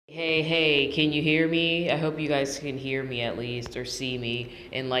Hey, can you hear me? I hope you guys can hear me at least or see me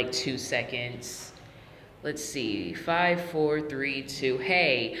in like 2 seconds. Let's see. Five, four, three, two.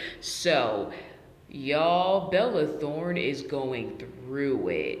 Hey, so y'all, Bella Thorne is going through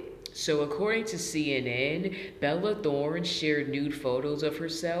it. So, according to CNN, Bella Thorne shared nude photos of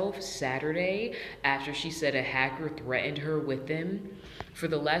herself Saturday after she said a hacker threatened her with them. For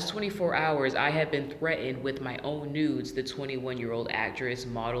the last 24 hours, I have been threatened with my own nudes, the 21-year-old actress,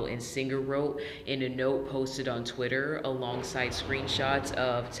 model, and singer wrote in a note posted on Twitter alongside screenshots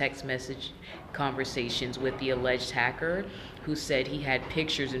of text message conversations with the alleged hacker who said he had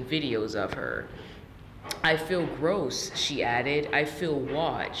pictures and videos of her. I feel gross, she added. I feel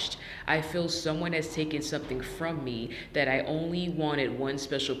watched. I feel someone has taken something from me that I only wanted one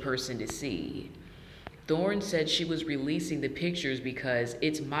special person to see. Thorne said she was releasing the pictures because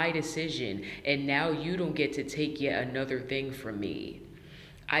it's my decision, and now you don't get to take yet another thing from me.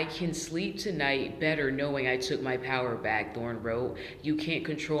 I can sleep tonight better knowing I took my power back, Thorne wrote. You can't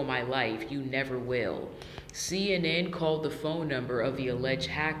control my life. You never will. CNN called the phone number of the alleged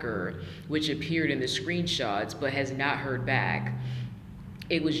hacker, which appeared in the screenshots, but has not heard back.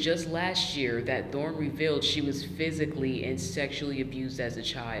 It was just last year that Thorne revealed she was physically and sexually abused as a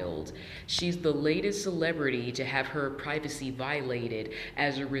child. She's the latest celebrity to have her privacy violated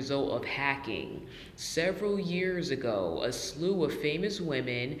as a result of hacking. Several years ago, a slew of famous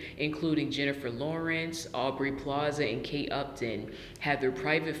women, including Jennifer Lawrence, Aubrey Plaza, and Kate Upton, had their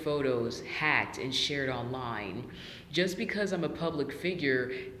private photos hacked and shared online. Just because I'm a public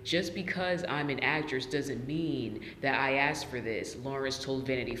figure, just because I'm an actress doesn't mean that I asked for this, Lawrence told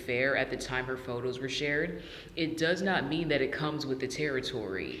Vanity Fair at the time her photos were shared. It does not mean that it comes with the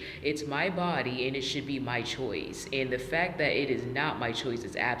territory. It's my body and it should be my choice. And the fact that it is not my choice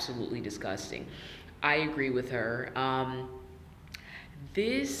is absolutely disgusting. I agree with her.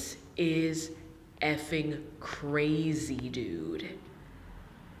 This is effing crazy, dude.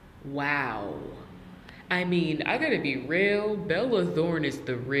 Wow. I mean, I gotta be real. Bella Thorne is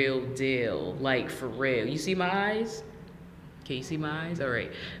the real deal. Like, for real. You see my eyes? Can you see my eyes? All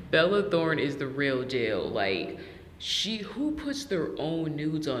right. Bella Thorne is the real deal. Like, who puts their own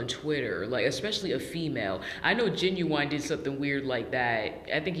nudes on Twitter? Like, especially a female. I know Genuine did something weird like that.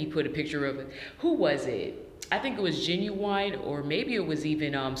 I think he put a picture of it. Who was it? I think it was Genuine, or maybe it was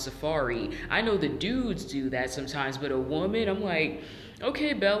even Safari. I know the dudes do that sometimes, but a woman, I'm like,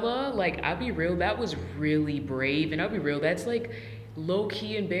 okay, Bella, like, I'll be real, that was really brave, and I'll be real, that's like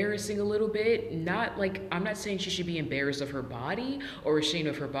low-key embarrassing a little bit. Not like, I'm not saying she should be embarrassed of her body or ashamed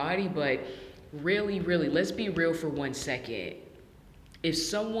of her body, but really, let's be real for 1 second. If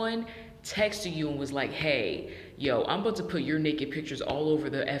someone texted you and was like, hey, yo, I'm about to put your naked pictures all over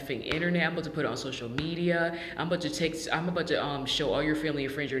the effing internet. I'm about to put it on social media. I'm about to show all your family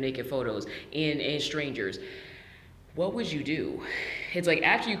and friends your naked photos and strangers. What would you do? It's like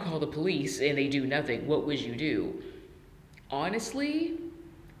after you call the police and they do nothing, what would you do? Honestly,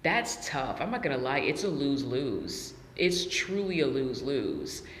 that's tough. I'm not gonna lie, it's a lose-lose. It's truly a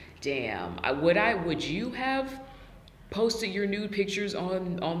lose-lose. Damn, would you have posted your nude pictures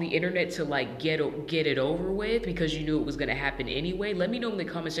on the internet to like get it over with because you knew it was going to happen anyway? Let me know in the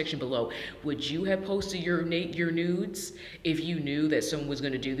comment section below. Would you have posted your nudes if you knew that someone was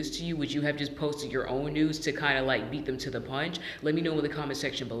going to do this to you? Would you have just posted your own nudes to kind of like beat them to the punch? Let me know in the comment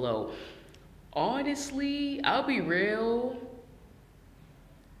section below. Honestly, I'll be real.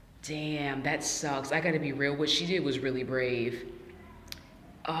 Damn, that sucks. I gotta be real. What she did was really brave.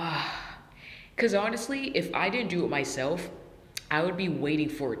 Because honestly, if I didn't do it myself, I would be waiting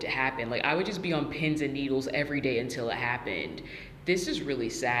for it to happen. Like, I would just be on pins and needles every day until it happened. This is really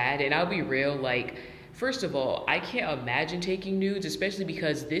sad, and I'll be real, like, first of all, I can't imagine taking nudes, especially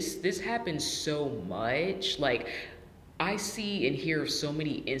because this happens so much. Like, I see and hear of so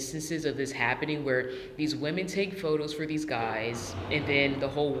many instances of this happening where these women take photos for these guys and then the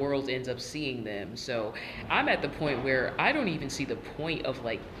whole world ends up seeing them. So I'm at the point where I don't even see the point of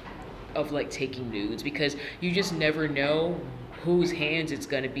taking nudes, because you just never know whose hands it's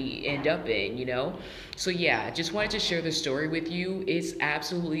gonna end up in, you know? So yeah, just wanted to share this story with you. It's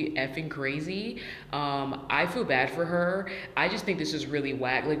absolutely effing crazy. I feel bad for her. I just think this is really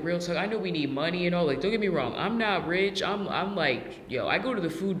whack. Like, real talk, I know we need money and all, like, don't get me wrong, I'm not rich. I'm like, yo, I go to the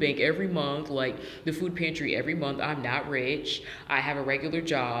food bank every month, like the food pantry every month. I'm not rich. I have a regular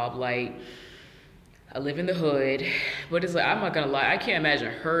job, like, I live in the hood, but it's like, I'm not gonna lie, I can't imagine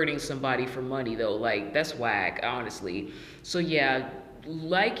hurting somebody for money though. Like, that's whack, honestly. So yeah,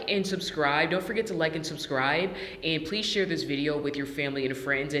 like and subscribe. Don't forget to like and subscribe, and please share this video with your family and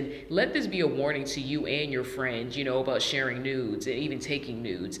friends, and let this be a warning to you and your friends, you know, about sharing nudes and even taking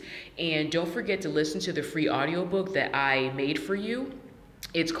nudes. And don't forget to listen to the free audiobook that I made for you.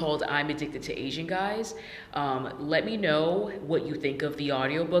 It's called I'm Addicted to Asian Guys. Let me know what you think of the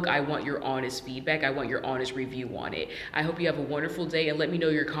audiobook. I want your honest feedback. I want your honest review on it. I hope you have a wonderful day, and let me know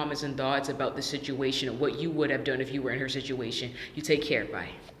your comments and thoughts about the situation and what you would have done if you were in her situation. You take care.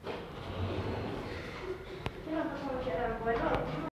 Bye.